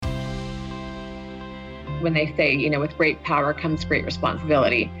when they say, with great power comes great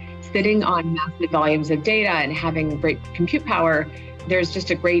responsibility. Sitting on massive volumes of data and having great compute power, there's just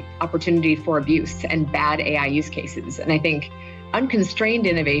a great opportunity for abuse and bad AI use cases. And I think unconstrained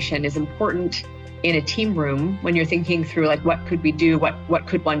innovation is important in a team room when you're thinking through like, what could we do? What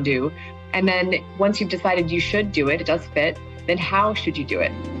could one do? And then once you've decided you should do it, it does fit, then how should you do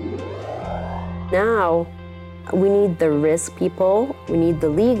it? Now, we need the risk people, we need the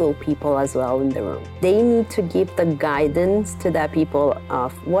legal people as well in the room. They need to give the guidance to that people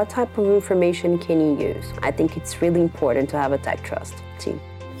of what type of information can you use. I think it's really important to have a tech trust team.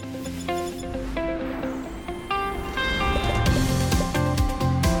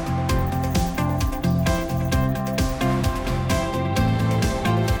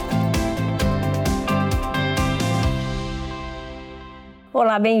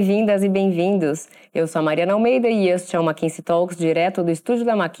 Olá, bem-vindas e bem-vindos. Eu sou a Mariana Almeida e este é o McKinsey Talks, direto do estúdio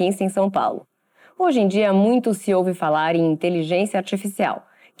da McKinsey em São Paulo. Hoje em dia, muito se ouve falar em inteligência artificial,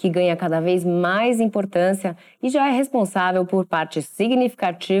 que ganha cada vez mais importância e já é responsável por parte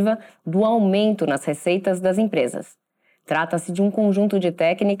significativa do aumento nas receitas das empresas. Trata-se de um conjunto de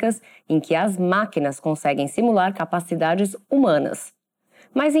técnicas em que as máquinas conseguem simular capacidades humanas.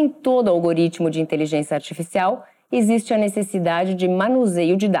 Mas em todo algoritmo de inteligência artificial, existe a necessidade de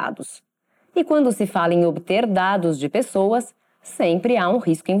manuseio de dados. E quando se fala em obter dados de pessoas, sempre há um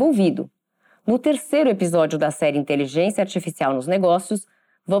risco envolvido. No terceiro episódio da série Inteligência Artificial nos Negócios,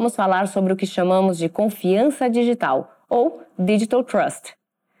 vamos falar sobre o que chamamos de confiança digital, ou Digital Trust.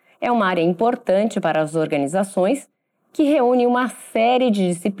 É uma área importante para as organizações que reúne uma série de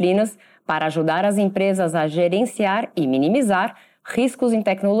disciplinas para ajudar as empresas a gerenciar e minimizar riscos em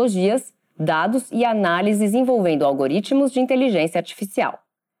tecnologias, dados e análises envolvendo algoritmos de inteligência artificial.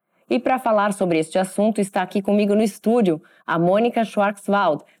 E para falar sobre este assunto está aqui comigo no estúdio a Mônica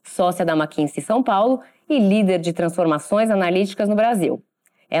Schwarzwald, sócia da McKinsey São Paulo e líder de transformações analíticas no Brasil.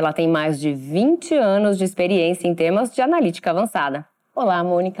 Ela tem mais de 20 anos de experiência em temas de analítica avançada. Olá,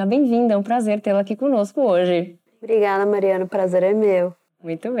 Mônica, bem-vinda, é um prazer tê-la aqui conosco hoje. Obrigada, Mariana, o prazer é meu.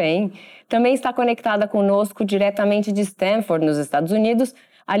 Muito bem. Também está conectada conosco diretamente de Stanford, nos Estados Unidos,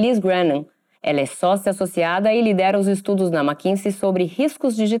 a Liz Granum. Ela é sócia associada e lidera os estudos na McKinsey sobre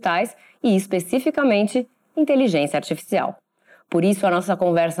riscos digitais e, especificamente, inteligência artificial. Por isso, a nossa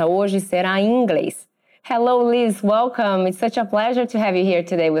conversa hoje será em inglês. Hello, Liz. Welcome. It's such a pleasure to have you here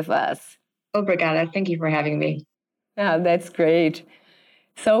today with us. Obrigada. Thank you for having me. That's great.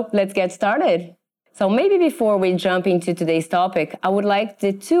 So, let's get started. So maybe before we jump into today's topic, I would like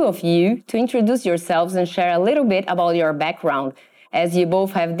the two of you to introduce yourselves and share a little bit about your background, as you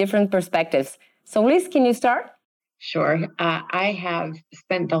both have different perspectives. So Liz, can you start? Sure. I have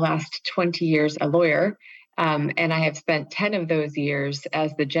spent the last 20 years a lawyer, and I have spent 10 of those years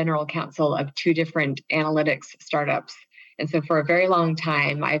as the general counsel of two different analytics startups. And so for a very long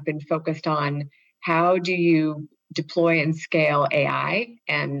time, I've been focused on how do you deploy and scale AI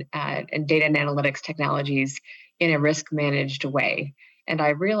and data and analytics technologies in a risk-managed way. And I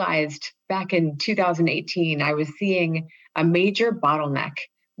realized back in 2018, I was seeing a major bottleneck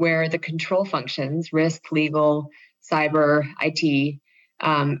where the control functions, risk, legal, cyber, IT,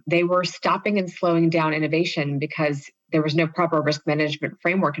 they were stopping and slowing down innovation because there was no proper risk management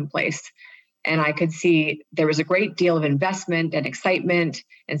framework in place. And I could see there was a great deal of investment and excitement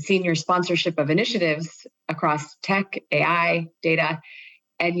and senior sponsorship of initiatives across tech, AI, data.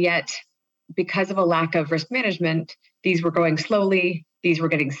 And yet, because of a lack of risk management, these were going slowly, these were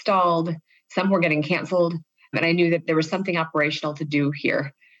getting stalled, some were getting canceled. And I knew that there was something operational to do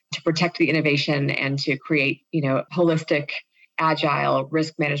here to protect the innovation and to create, holistic, agile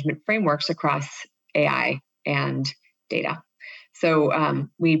risk management frameworks across AI and data. So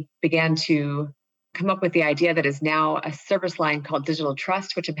we began to come up with the idea that is now a service line called Digital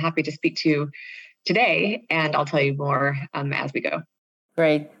Trust, which I'm happy to speak to today, and I'll tell you more as we go.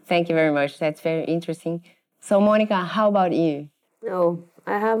 Great. Thank you very much. That's very interesting. So, Monica, how about you? Oh,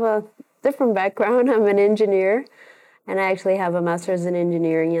 I have a different background. I'm an engineer, and I actually have a master's in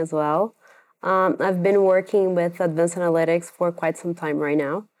engineering as well. I've been working with advanced analytics for quite some time right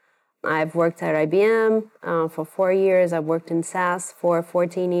now. I've worked at IBM for 4 years. I've worked in SaaS for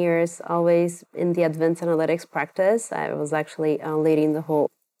 14 years, always in the advanced analytics practice. I was actually leading the whole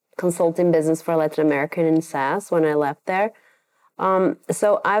consulting business for Latin America in SaaS when I left there.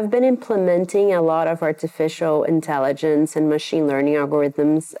 So I've been implementing a lot of artificial intelligence and machine learning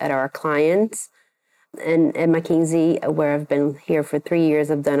algorithms at our clients. And at McKinsey, where I've been here for 3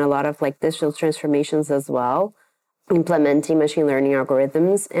 years, I've done a lot of digital transformations as well, implementing machine learning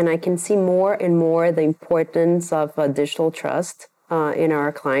algorithms. And I can see more and more the importance of digital trust in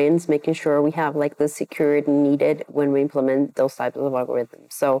our clients, making sure we have like the security needed when we implement those types of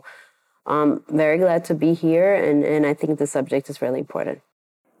algorithms. So I'm very glad to be here, and I think the subject is really important.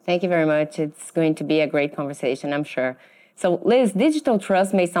 Thank you very much. It's going to be a great conversation, I'm sure. So, Liz, digital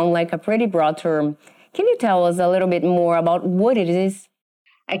trust may sound like a pretty broad term. Can you tell us a little bit more about what it is?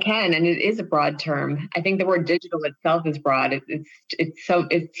 I can, and it is a broad term. I think the word digital itself is broad.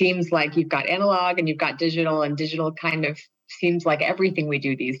 It seems like you've got analog and you've got digital, and digital kind of seems like everything we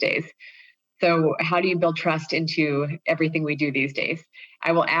do these days. So how do you build trust into everything we do these days?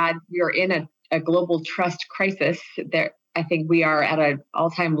 I will add, we are in a global trust crisis. There, I think we are at an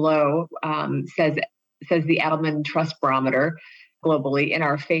all-time low, says the Edelman Trust Barometer globally, in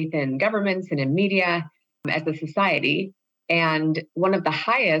our faith in governments and in media as a society. And one of the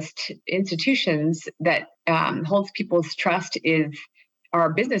highest institutions that holds people's trust is our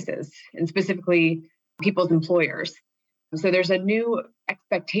businesses, and specifically people's employers. So there's a new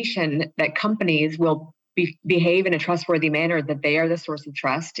expectation that companies will behave in a trustworthy manner, that they are the source of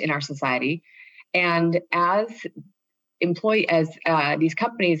trust in our society. And as these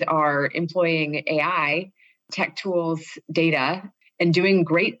companies are employing AI, tech tools, data, and doing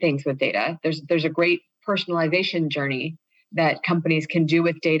great things with data, there's a great personalization journey that companies can do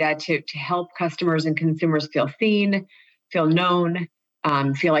with data to help customers and consumers feel seen, feel known,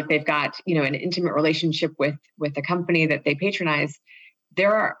 feel like they've got an intimate relationship with the company that they patronize.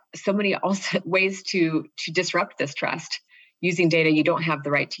 There are so many also ways to disrupt this trust, using data you don't have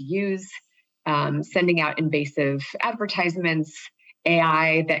the right to use, sending out invasive advertisements,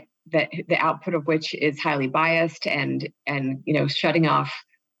 AI that the output of which is highly biased, and shutting off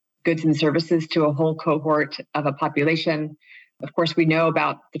goods and services to a whole cohort of a population. Of course, we know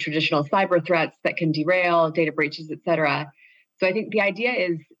about the traditional cyber threats that can derail, data breaches, et cetera. So I think the idea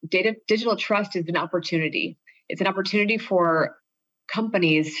is digital trust is an opportunity. It's an opportunity for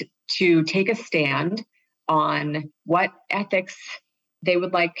companies to take a stand on what ethics they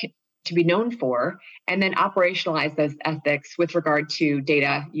would like to be known for, and then operationalize those ethics with regard to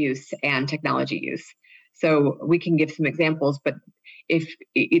data use and technology use. So we can give some examples, but if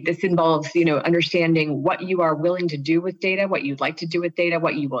this involves, understanding what you are willing to do with data, what you'd like to do with data,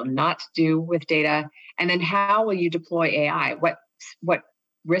 what you will not do with data, and then how will you deploy AI? What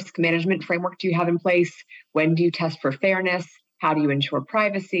risk management framework do you have in place? When do you test for fairness? How do you ensure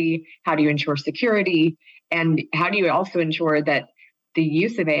privacy? How do you ensure security? And how do you also ensure that the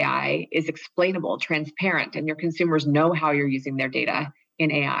use of AI is explainable, transparent, and your consumers know how you're using their data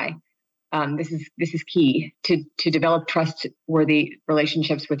in AI? This is key to develop trustworthy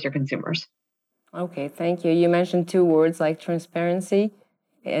relationships with your consumers. Okay, thank you. You mentioned two words like transparency,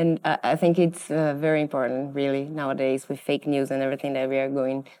 and I think it's very important, really, nowadays with fake news and everything that we are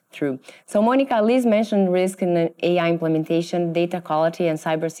going through. So, Monica, Liz mentioned risk in AI implementation, data quality, and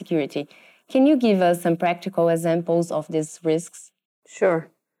cybersecurity. Can you give us some practical examples of these risks? Sure.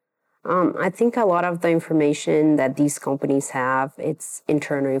 I think a lot of the information that these companies have, it's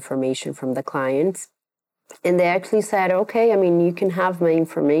internal information from the clients. And they actually said, okay, you can have my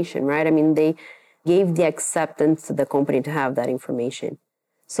information, right? They gave the acceptance to the company to have that information.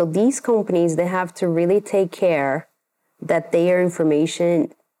 So these companies, they have to really take care that their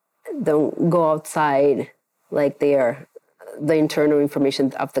information don't go outside like the internal information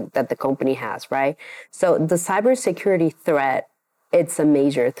that the company has, right? So the cybersecurity threat, it's a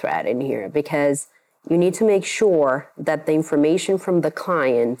major threat in here, because you need to make sure that the information from the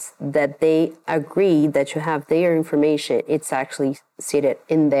clients, that they agree that you have their information, it's actually seated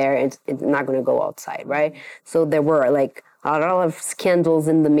in there, and it's not going to go outside, right? So there were like a lot of scandals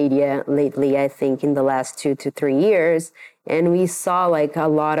in the media lately, I think in the last 2 to 3 years, and we saw like a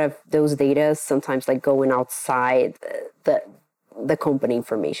lot of those data sometimes like going outside the company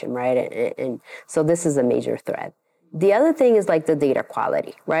information, right? And so this is a major threat. The other thing is like the data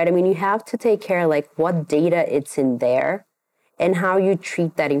quality, right? You have to take care like what data it's in there and how you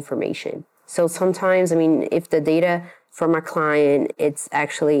treat that information. So sometimes, if the data from a client, it's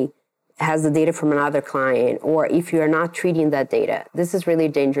actually has the data from another client, or if you're not treating that data, this is really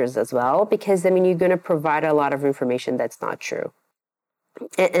dangerous as well, because you're going to provide a lot of information that's not true.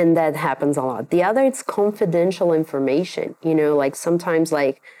 And that happens a lot. The other, it's confidential information, like sometimes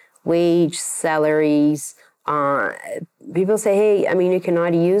like wage, salaries, people say, hey, you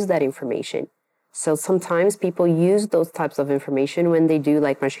cannot use that information. So sometimes people use those types of information when they do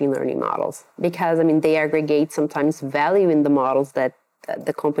like machine learning models, because they aggregate sometimes value in the models that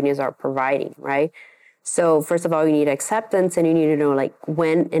the companies are providing, right? So first of all, you need acceptance, and you need to know like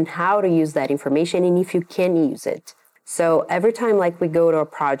when and how to use that information, and if you can use it. So every time like we go to a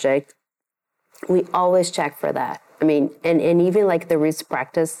project, we always check for that. I mean, and even like the risk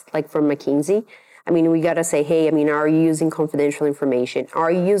practice, like from McKinsey, I mean, we got to say, hey, I mean, are you using confidential information? Are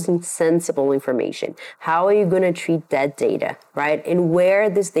you using sensible information? How are you going to treat that data, right? And where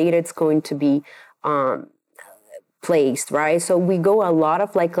this data is going to be placed, right? So we go a lot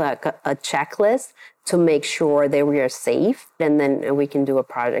of like a checklist to make sure that we are safe, and then we can do a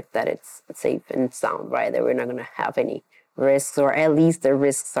project that it's safe and sound, right? That we're not going to have any risks, or at least the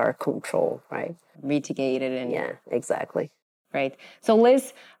risks are controlled, right? Mitigated. And yeah, exactly. Right. So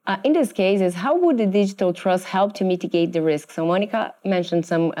Liz, in these cases, how would the digital trust help to mitigate the risk? So Monica mentioned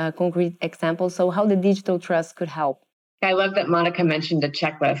some concrete examples. So how the digital trust could help? I love that Monica mentioned a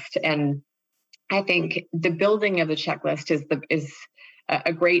checklist, and I think the building of the checklist is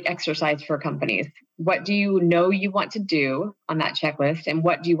a great exercise for companies. What do you know you want to do on that checklist, and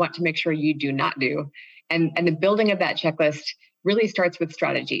what do you want to make sure you do not do? And the building of that checklist really starts with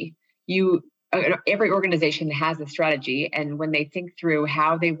strategy. Every organization has a strategy, and when they think through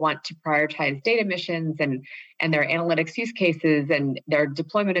how they want to prioritize data missions and their analytics use cases and their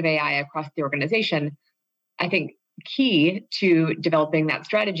deployment of AI across the organization, I think key to developing that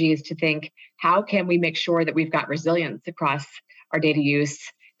strategy is to think, how can we make sure that we've got resilience across our data use,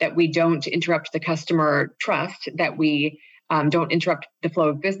 that we don't interrupt the customer trust, that we don't interrupt the flow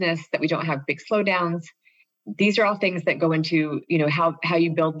of business, that we don't have big slowdowns. These are all things that go into, how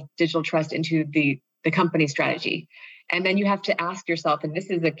you build digital trust into the company strategy. And then you have to ask yourself, and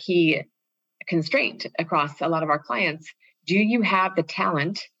this is a key constraint across a lot of our clients, do you have the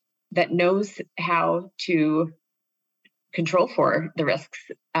talent that knows how to control for the risks,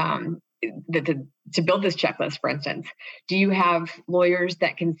 to build this checklist, for instance? Do you have lawyers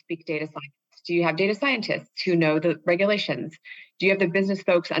that can speak data science? Do you have data scientists who know the regulations? Do you have the business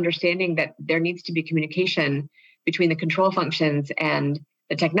folks understanding that there needs to be communication between the control functions and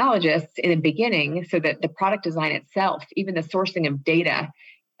the technologists in the beginning, so that the product design itself, even the sourcing of data,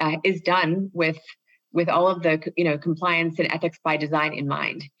 is done with all of the compliance and ethics by design in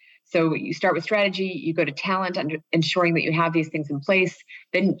mind? So you start with strategy, you go to talent, ensuring that you have these things in place,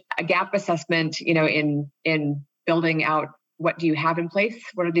 then a gap assessment, in building out what do you have in place,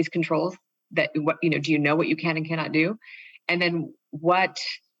 what are these controls, do you know what you can and cannot do, and then what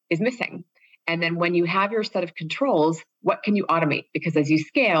is missing. And then when you have your set of controls, what can you automate? Because as you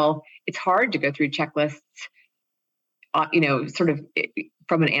scale, it's hard to go through checklists, sort of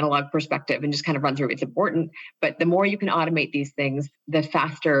from an analog perspective and just kind of run through. It's important, but the more you can automate these things, the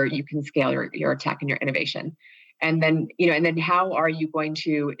faster you can scale your tech and your innovation. And then, how are you going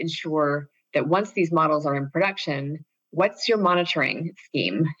to ensure that once these models are in production, what's your monitoring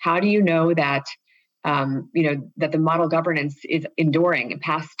scheme? How do you know that, that the model governance is enduring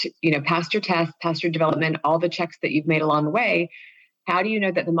past your tests, past your development, all the checks that you've made along the way? How do you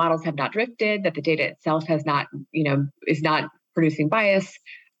know that the models have not drifted, that the data itself has not, is not producing bias?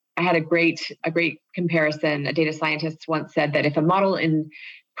 I had a great comparison. A data scientist once said that if a model in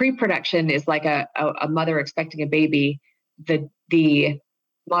pre-production is like a mother expecting a baby, the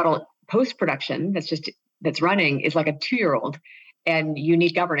model post-production that's running is like a 2-year-old, and you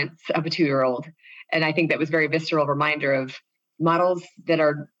need governance of a 2-year-old. And I think that was a very visceral reminder of models that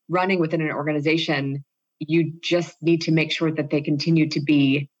are running within an organization. You just need to make sure that they continue to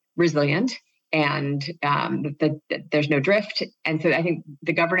be resilient and that there's no drift. And so I think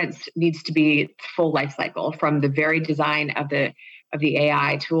the governance needs to be full life cycle, from the very design of the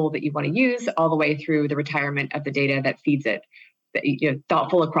AI tool that you want to use all the way through the retirement of the data that feeds it,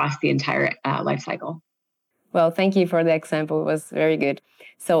 thoughtful across the entire life cycle. Well, thank you for the example. It was very good.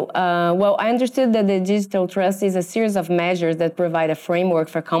 So, I understood that the digital trust is a series of measures that provide a framework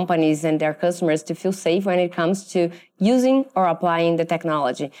for companies and their customers to feel safe when it comes to using or applying the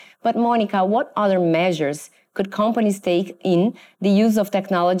technology. But Monica, what other measures could companies take in the use of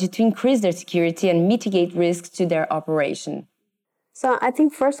technology to increase their security and mitigate risks to their operation? So I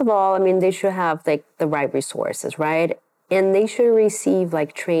think, first of all, they should have the right resources, right? And they should receive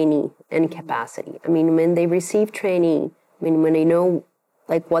training and capacity. When they receive training, when they know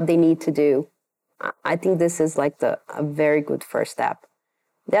what they need to do, I think this is a very good first step.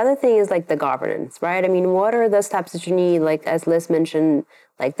 The other thing is the governance, right? What are the steps that you need? As Liz mentioned,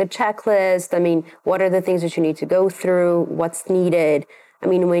 the checklist. What are the things that you need to go through? What's needed?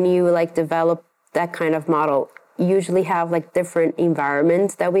 When you develop that kind of model, usually have different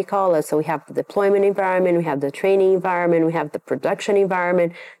environments that we call it. So we have the deployment environment, we have the training environment, we have the production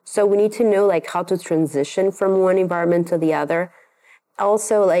environment. So we need to know how to transition from one environment to the other.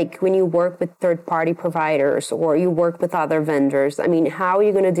 Also, when you work with third-party providers or you work with other vendors, how are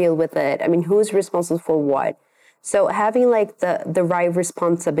you going to deal with it? Who's responsible for what? So having like the right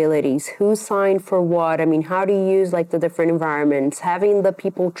responsibilities, who signed for what, I mean, how to use like the different environments, having the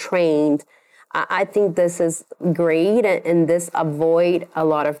people trained, I think this is great, and this avoid a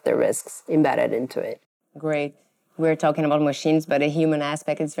lot of the risks embedded into it. Great. We're talking about machines, but the human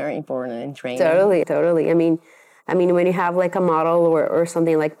aspect is very important in training. Totally. I mean, when you have like a model or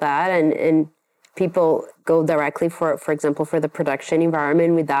something like that, and people go directly for example, for the production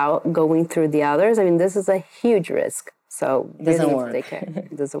environment without going through the others, I mean, this is a huge risk. So it doesn't work.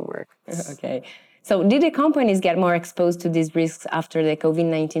 It doesn't work. Okay. So did the companies get more exposed to these risks after the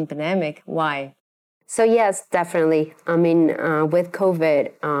COVID-19 pandemic? Why? So yes, definitely. I mean, with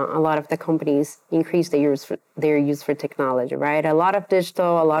COVID, a lot of the companies increased their use for technology, right? A lot of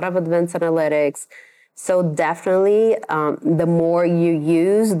digital, a lot of advanced analytics. So definitely, the more you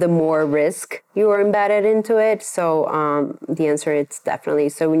use, the more risk you are embedded into it. So the answer is definitely.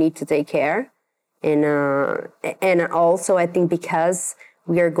 So we need to take care. And also, I think because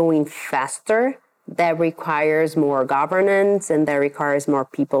we are going faster, that requires more governance and that requires more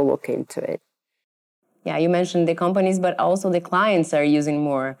people look into it. Yeah, you mentioned the companies, but also the clients are using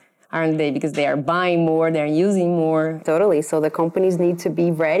more, aren't they? Because they are buying more, they're using more. Totally. So the companies need to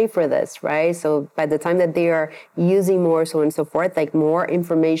be ready for this, right? So by the time that they are using more, so on and so forth, like more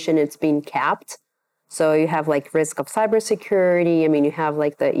information, it's being capped. So you have like risk of cybersecurity. I mean, you have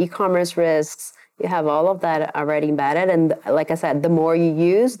like the e-commerce risks. You have all of that already embedded. And like I said, the more you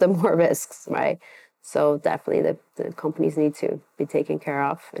use, the more risks, right? So definitely the companies need to be taken care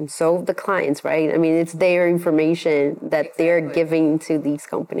of. And so the clients, right? I mean, it's their information that they're giving to these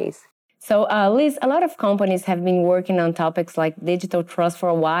companies. So Liz, a lot of companies have been working on topics like digital trust for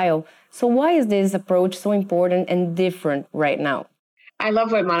a while. So why is this approach so important and different right now? I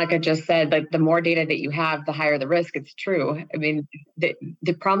love what Monica just said. Like the more data that you have, the higher the risk. It's true. I mean,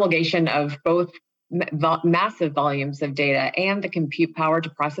 the promulgation of both massive volumes of data and the compute power to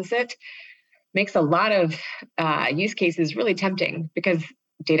process it makes a lot of use cases really tempting because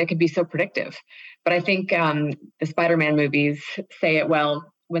data can be so predictive. But I think the Spider-Man movies say it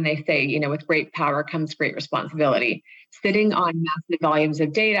well when they say, you know, with great power comes great responsibility. Sitting on massive volumes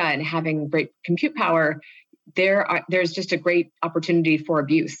of data and having great compute power, there's just a great opportunity for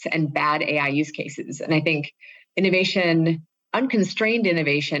abuse and bad AI use cases. And I think innovation, unconstrained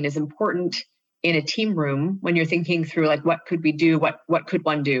innovation, is important in a team room when you're thinking through like what could we do, what could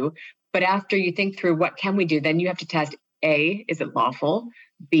one do. But after you think through what can we do, then you have to test A, is it lawful?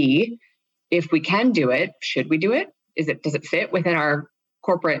 B, if we can do it, should we do it? Does it fit within our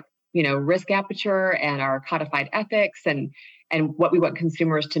corporate, risk aperture and our codified ethics and what we want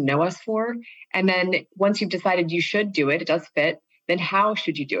consumers to know us for? And then once you've decided you should do it, it does fit, then how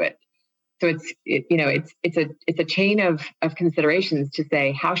should you do it? So it's a chain of considerations to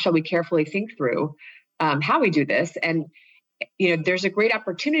say, how shall we carefully think through how we do this? And there's a great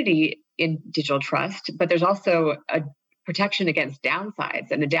opportunity in digital trust, but there's also a protection against downsides,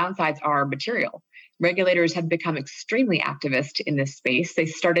 and the downsides are material. Regulators have become extremely activist in this space. They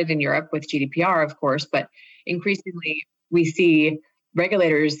started in Europe with GDPR, of course, but increasingly we see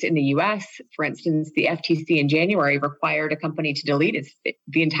regulators in the US, for instance, the FTC in January required a company to delete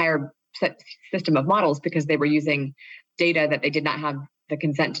the entire system of models because they were using data that they did not have the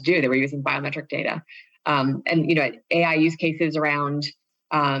consent to do. They were using biometric data. AI use cases around,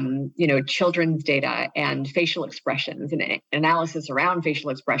 children's data and facial expressions and analysis around facial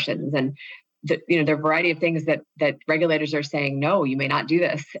expressions and there are a variety of things that regulators are saying, no, you may not do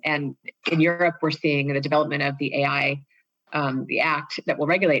this. And in Europe, we're seeing the development of the AI, the act that will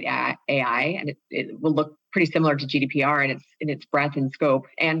regulate AI, and it will look pretty similar to GDPR in its breadth and scope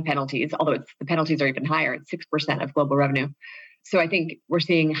and penalties, although the penalties are even higher at 6% of global revenue. So I think we're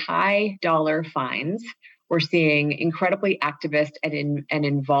seeing high dollar fines. We're seeing incredibly activist and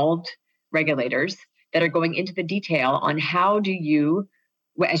involved regulators that are going into the detail on how do you,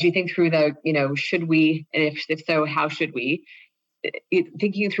 as you think through the, should we, and if so, how should we,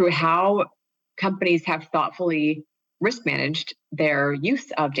 thinking through how companies have thoughtfully risk managed their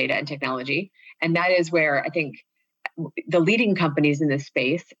use of data and technology. And that is where I think the leading companies in this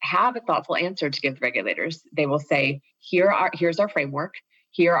space have a thoughtful answer to give regulators. They will say, here's our framework,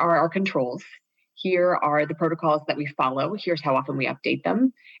 here are our controls, here are the protocols that we follow, here's how often we update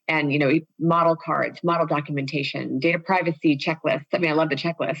them, and model cards, model documentation, data privacy checklists. I mean, I love the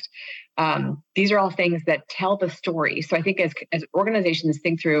checklist. These are all things that tell the story. So I think as organizations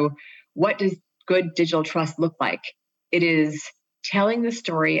think through what does good digital trust look like, it is telling the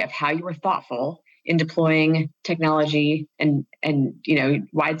story of how you were thoughtful in deploying technology and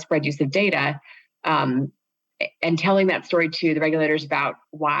widespread use of data, and telling that story to the regulators about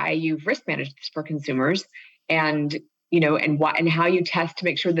why you've risk managed this for consumers, and why and how you test to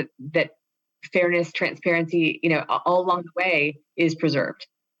make sure that fairness, transparency, all along the way is preserved.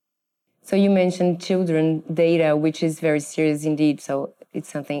 So you mentioned children data, which is very serious indeed. So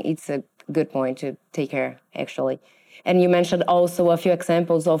it's a good point to take care, actually. And you mentioned also a few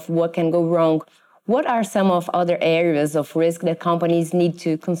examples of what can go wrong. What are some of other areas of risk that companies need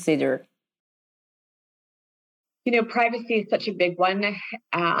to consider? Privacy is such a big one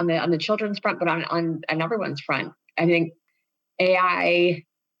on the children's front, but on everyone's front. I think AI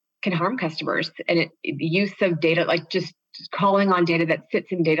can harm customers, and the use of data, like just calling on data that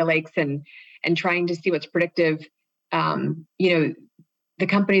sits in data lakes and trying to see what's predictive. The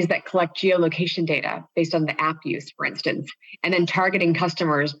companies that collect geolocation data based on the app use, for instance, and then targeting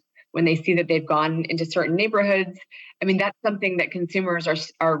customers when they see that they've gone into certain neighborhoods. I mean, that's something that consumers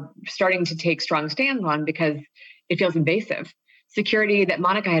are starting to take strong stands on because it feels invasive. Security that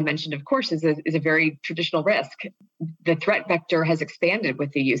Monica had mentioned, of course, is a very traditional risk. The threat vector has expanded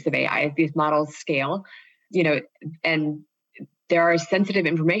with the use of AI as these models scale, and there are sensitive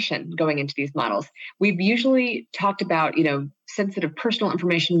information going into these models. We've usually talked about, sensitive personal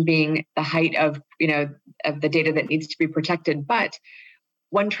information being the height of the data that needs to be protected. But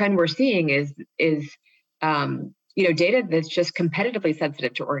one trend we're seeing is data that's just competitively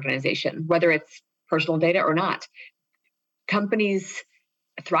sensitive to organization, whether it's personal data or not. Companies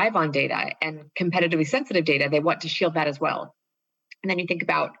thrive on data, and competitively sensitive data, they want to shield that as well. And then you think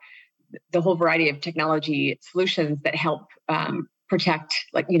about the whole variety of technology solutions that help protect,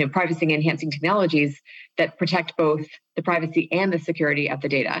 privacy enhancing technologies that protect both the privacy and the security of the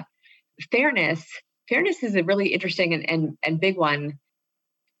data. Fairness is a really interesting and big one.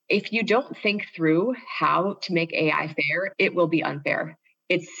 If you don't think through how to make AI fair, it will be unfair.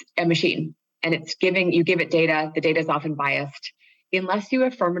 It's a machine, and you give it data. The data is often biased. Unless you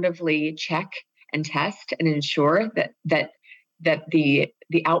affirmatively check and test and ensure that the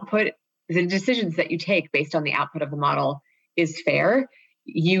output, the decisions that you take based on the output of the model is fair,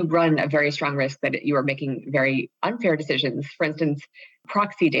 you run a very strong risk that you are making very unfair decisions. For instance,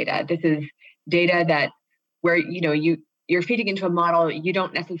 proxy data. This is data that where you're feeding into a model, you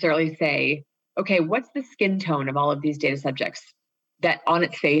don't necessarily say, okay, what's the skin tone of all of these data subjects? That on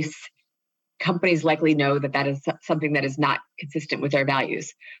its face, companies likely know that is something that is not consistent with their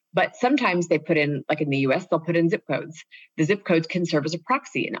values. But sometimes they put in, like in the US, they'll put in zip codes. The zip codes can serve as a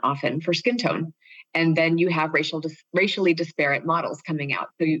proxy and often for skin tone. And then you have racially disparate models coming out.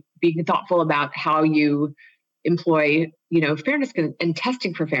 So being thoughtful about how you employ, fairness and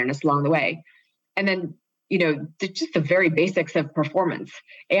testing for fairness along the way. And then, just the very basics of performance.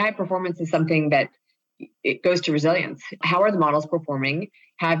 AI performance is something that it goes to resilience. How are the models performing?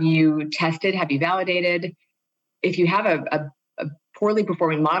 Have you tested? Have you validated? If you have a poorly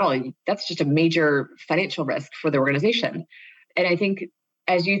performing model, that's just a major financial risk for the organization. And I think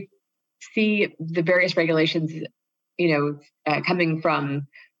as you see the various regulations, coming from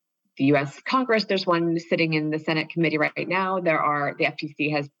the U.S. Congress, there's one sitting in the Senate committee right now. The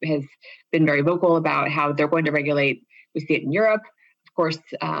FTC has been very vocal about how they're going to regulate. We see it in Europe. Of course,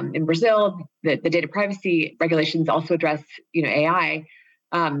 in Brazil, the data privacy regulations also address, AI.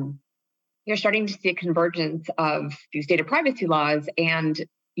 You're starting to see a convergence of these data privacy laws and,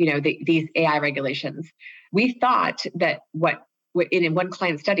 these AI regulations. We thought that in one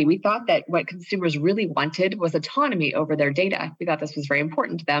client study, we thought that what consumers really wanted was autonomy over their data. We thought this was very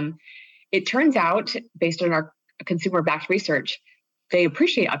important to them. It turns out, based on our consumer-backed research, they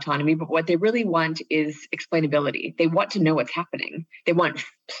appreciate autonomy, but what they really want is explainability. They want to know what's happening. They want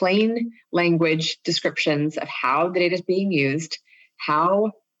plain language descriptions of how the data is being used,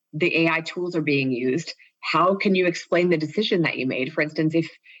 how the AI tools are being used. How can you explain the decision that you made? For instance,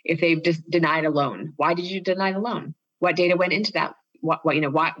 if they've just denied a loan, why did you deny the loan? What data went into that?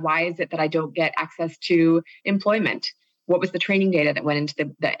 Why is it that I don't get access to employment? What was the training data that went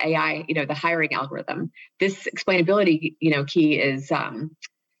into the AI, the hiring algorithm? This explainability, key is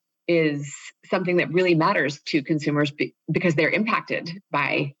something that really matters to consumers because they're impacted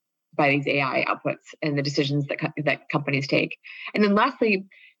by these AI outputs and the decisions that companies take. And then lastly,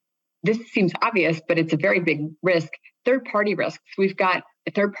 this seems obvious, but it's a very big risk, third-party risks. We've got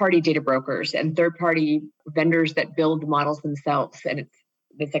third-party data brokers and third-party vendors that build models themselves, and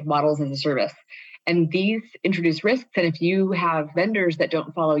it's like models as a service. And these introduce risks. And if you have vendors that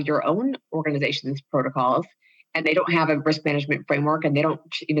don't follow your own organization's protocols, and they don't have a risk management framework, and they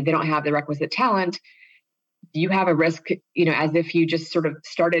don't have the requisite talent, you have a risk, as if you just sort of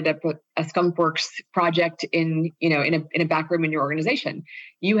started a skunkworks project in a back room in your organization.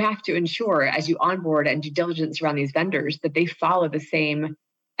 You have to ensure, as you onboard and due diligence around these vendors, that they follow the same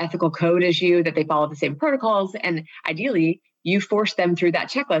ethical code as you, that they follow the same protocols. And ideally, you force them through that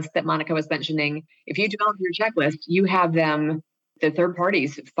checklist that Monica was mentioning. If you develop your checklist, you have them, the third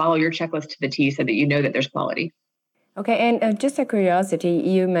parties, follow your checklist to the T so that you know that there's quality. Okay, and just a curiosity,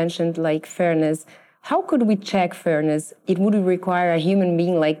 you mentioned like fairness. How could we check fairness? It would require a human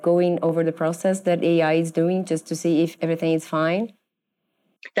being like going over the process that AI is doing just to see if everything is fine?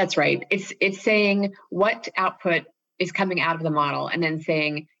 That's right. It's saying what output is coming out of the model and then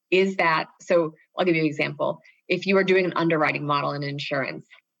saying, is that, so I'll give you an example. If you are doing an underwriting model in insurance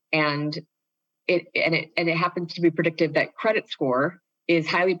and it happens to be predictive that credit score is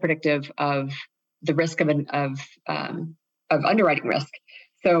highly predictive of the risk of underwriting risk.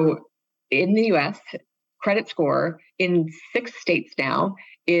 So in the US, credit score in 6 states now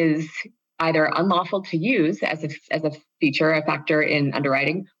is either unlawful to use as a feature, a factor in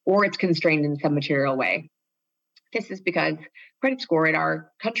underwriting, or it's constrained in some material way. This is because credit score in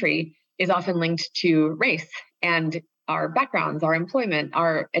our country is often linked to race and our backgrounds, our employment,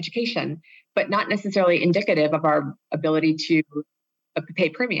 our education, but not necessarily indicative of our ability to pay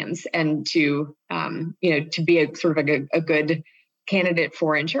premiums and to be a sort of a good candidate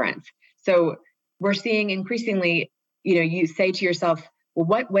for insurance. So we're seeing increasingly, you say to yourself, well,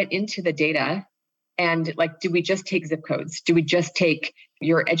 what went into the data? And like, do we just take zip codes? Do we just take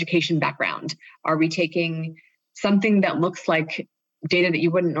your education background? Are we taking something that looks like data that you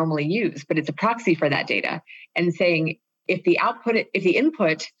wouldn't normally use, but it's a proxy for that data, and saying if the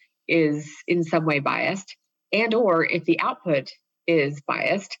input is in some way biased, and or if the output is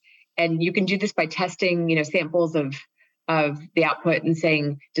biased, and you can do this by testing, samples of the output and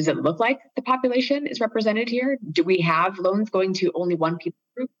saying, does it look like the population is represented here? Do we have loans going to only one people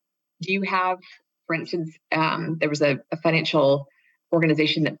group? Do you have, for instance, there was a financial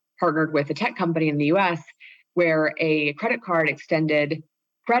organization that partnered with a tech company in the US where a credit card extended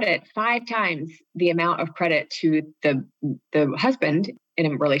credit 5 times the amount of credit to the husband in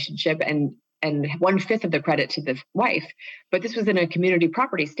a relationship and 1/5 of the credit to the wife. But this was in a community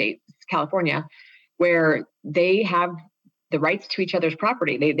property state, California, where they have the rights to each other's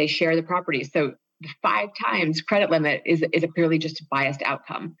property. They share the property. So the 5 times credit limit is a clearly just biased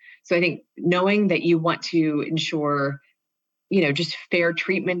outcome. So I think knowing that you want to ensure, just fair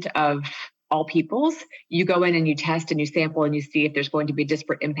treatment of all peoples, you go in and you test and you sample and you see if there's going to be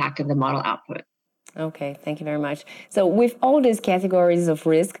disparate impact of the model output. Okay, thank you very much. So with all these categories of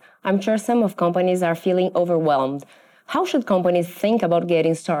risk, I'm sure some of companies are feeling overwhelmed. How should companies think about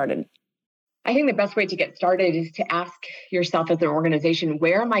getting started? I think the best way to get started is to ask yourself as an organization,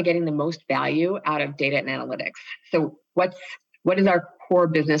 where am I getting the most value out of data and analytics? So what is our core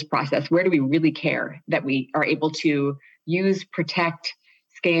business process? Where do we really care that we are able to use, protect,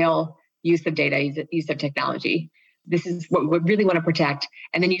 scale, use of data, use of technology? This is what we really want to protect.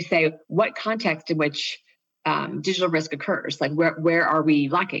 And then you say, what context in which digital risk occurs? Like where are we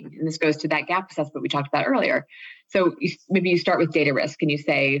lacking? And this goes to that gap assessment we talked about earlier. So maybe you start with data risk and you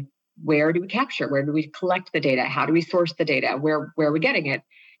say, where do we capture? Where do we collect the data? How do we source the data? Where are we getting it?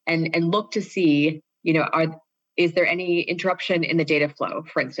 And look to see, is there any interruption in the data flow,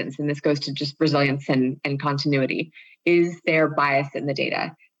 for instance? And this goes to just resilience and continuity. Is there bias in the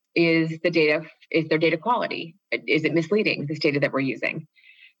data? Is there data quality? Is it misleading, this data that we're using?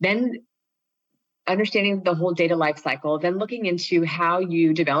 Then understanding the whole data life cycle, then looking into how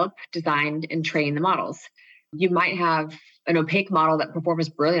you develop, design, and train the models. You might have an opaque model that performs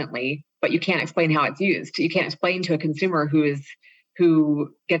brilliantly, but you can't explain how it's used. You can't explain to a consumer who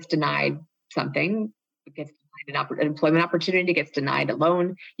gets denied something, gets denied an employment opportunity, gets denied a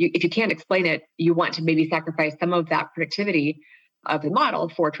loan. If you can't explain it, you want to maybe sacrifice some of that productivity of the model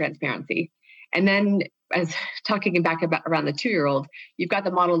for transparency. And then, as talking back about around the 2-year-old, you've got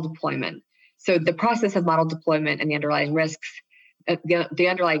the model deployment. So the process of model deployment and the underlying risks, the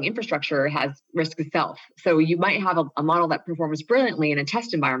underlying infrastructure has risk itself. So you might have a model that performs brilliantly in a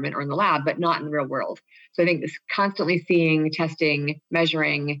test environment or in the lab, but not in the real world. So I think this constantly seeing, testing,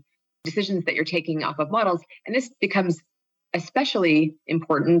 measuring decisions that you're taking off of models. And this becomes especially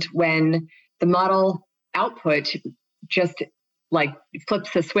important when the model output just like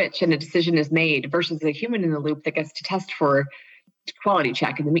flips a switch and a decision is made versus a human in the loop that gets to test for quality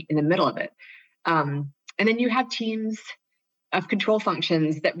check in the middle of it. And then you have teams of control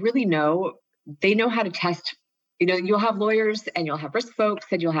functions that really know how to test. You'll have lawyers and you'll have risk folks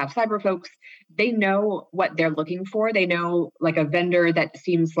and you'll have cyber folks. They know what they're looking for. They know, like, a vendor that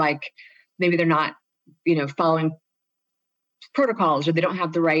seems like maybe they're not, following protocols, or they don't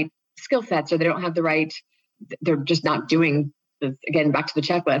have the right skill sets, or they're just not doing this, again, back to the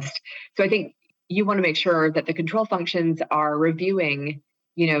checklist. So I think you want to make sure that the control functions are reviewing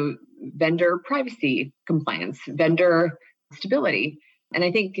vendor privacy compliance, vendor stability. And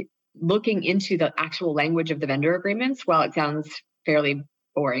I think looking into the actual language of the vendor agreements, while it sounds fairly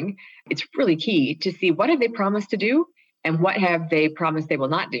boring, it's really key to see what have they promised to do and what have they promised they will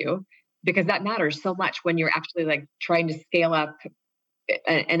not do, because that matters so much when you're actually like trying to scale up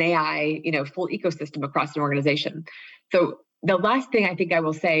an AI, full ecosystem across an organization. So the last thing I think I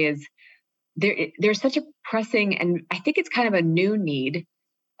will say is there's such a pressing, and I think it's kind of a new need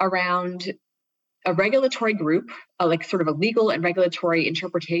around a regulatory group, like sort of a legal and regulatory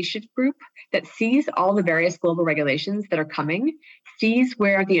interpretation group that sees all the various global regulations that are coming, sees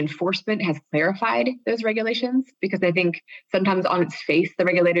where the enforcement has clarified those regulations, because I think sometimes on its face, the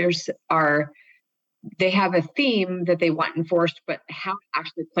regulators they have a theme that they want enforced, but how it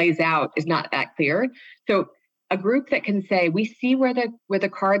actually plays out is not that clear. So a group that can say, we see where the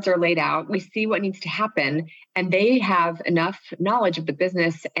cards are laid out, we see what needs to happen, and they have enough knowledge of the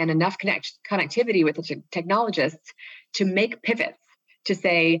business and enough connectivity with the technologists to make pivots, to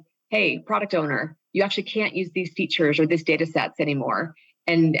say, hey, product owner, you actually can't use these features or these data sets anymore.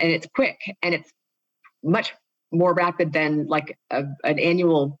 And it's quick, and it's much more rapid than like an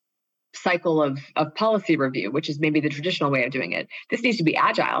annual cycle of policy review, which is maybe the traditional way of doing it. This needs to be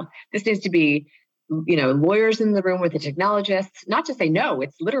agile. This needs to be lawyers in the room with the technologists, not to say no,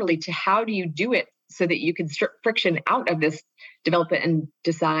 it's literally to how do you do it so that you can strip friction out of this development and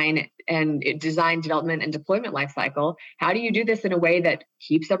design development and deployment lifecycle. How do you do this in a way that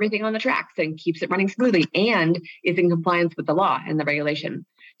keeps everything on the tracks and keeps it running smoothly and is in compliance with the law and the regulation?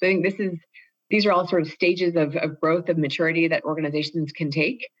 So I think these are all sort of stages of growth, of maturity that organizations can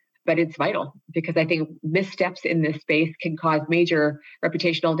take. But it's vital, because I think missteps in this space can cause major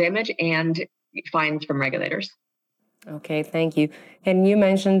reputational damage and fines from regulators. Okay, thank you. And you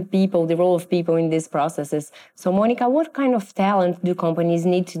mentioned people, the role of people in these processes. So Monica, what kind of talent do companies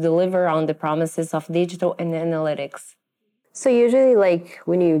need to deliver on the promises of digital and analytics? So usually, like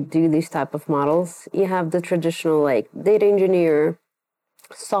when you do these type of models, you have the traditional like data engineer,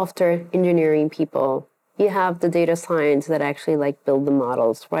 software engineering people. You have the data science that actually like build the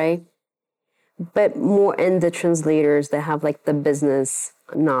models, right? But more in the translators that have like the business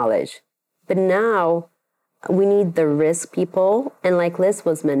knowledge. But now we need the risk people. And like Liz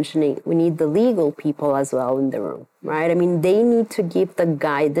was mentioning, we need the legal people as well in the room, right? I mean, they need to give the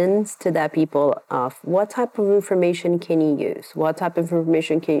guidance to that people of what type of information can you use? What type of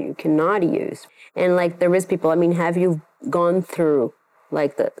information you cannot use? And like the risk people, I mean, have you gone through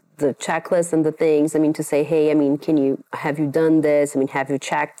like the checklist and the things, I mean, to say, hey, I mean, have you done this? I mean, have you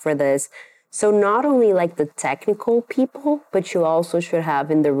checked for this? So not only like the technical people, but you also should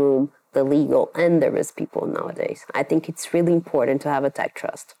have in the room the legal and the risk people nowadays. I think it's really important to have a tech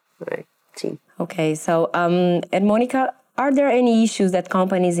trust, right, team. Okay, so, and Monica, are there any issues that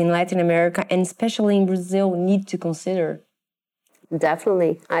companies in Latin America and especially in Brazil need to consider?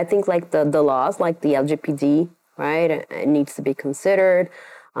 Definitely. I think like the laws, like the LGPD, right? It needs to be considered.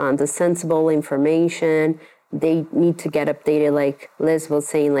 The sensible information, they need to get updated, like Liz was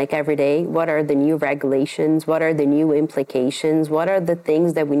saying, like every day. What are the new regulations? What are the new implications? What are the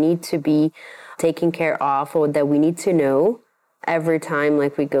things that we need to be taking care of or that we need to know every time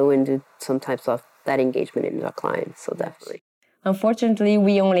like we go into some types of that engagement into our clients? So definitely. Unfortunately,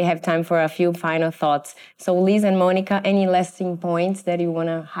 we only have time for a few final thoughts. So Liz and Monica, any lasting points that you want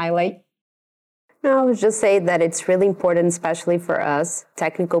to highlight? No, I would just say that it's really important, especially for us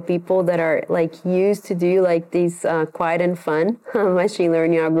technical people that are like used to do like these quiet and fun machine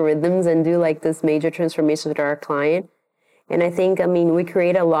learning algorithms and do like this major transformation with our client. And I think, I mean, we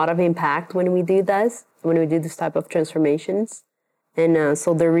create a lot of impact when we do this type of transformations. And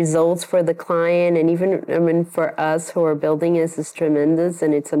so the results for the client and even, I mean, for us who are building is tremendous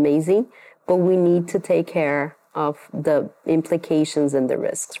and it's amazing. But we need to take care of the implications and the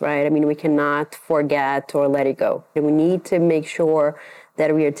risks, right? I mean, we cannot forget or let it go. And we need to make sure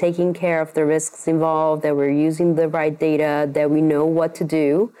that we are taking care of the risks involved, that we're using the right data, that we know what to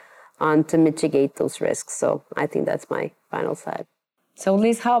do to mitigate those risks. So I think that's my final side. So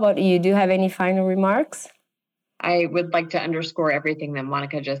Liz, how about you? Do you have any final remarks? I would like to underscore everything that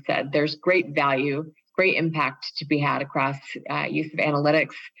Monica just said. There's great value, great impact to be had across use of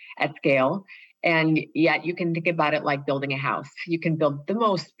analytics at scale. And yet you can think about it like building a house. You can build the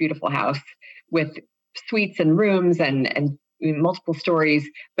most beautiful house with suites and rooms and multiple stories.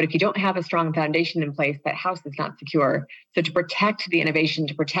 But if you don't have a strong foundation in place, that house is not secure. So to protect the innovation,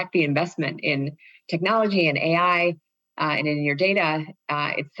 to protect the investment in technology and AI and in your data,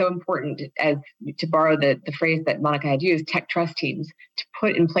 it's so important, as to borrow the phrase that Monica had used, tech trust teams, to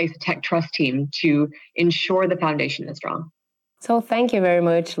put in place a tech trust team to ensure the foundation is strong. So thank you very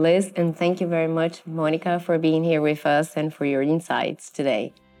much, Liz, and thank you very much, Monica, for being here with us and for your insights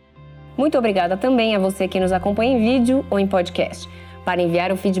today. Muito obrigada também a você que nos acompanha em vídeo ou em podcast. Para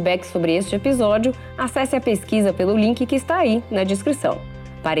enviar um feedback sobre este episódio, acesse a pesquisa pelo link que está aí na descrição.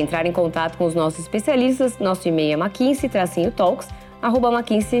 Para entrar em contato com os nossos especialistas, nosso e-mail é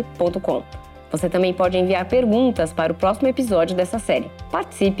mckinsey-talks@mckinsey.com. Você também pode enviar perguntas para o próximo episódio dessa série.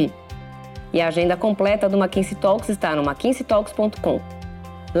 Participe! E a agenda completa do McKinsey Talks está no mckinseytalks.com.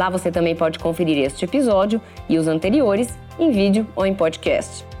 Lá você também pode conferir este episódio e os anteriores em vídeo ou em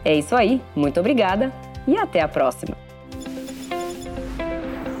podcast. É isso aí, muito obrigada e até a próxima!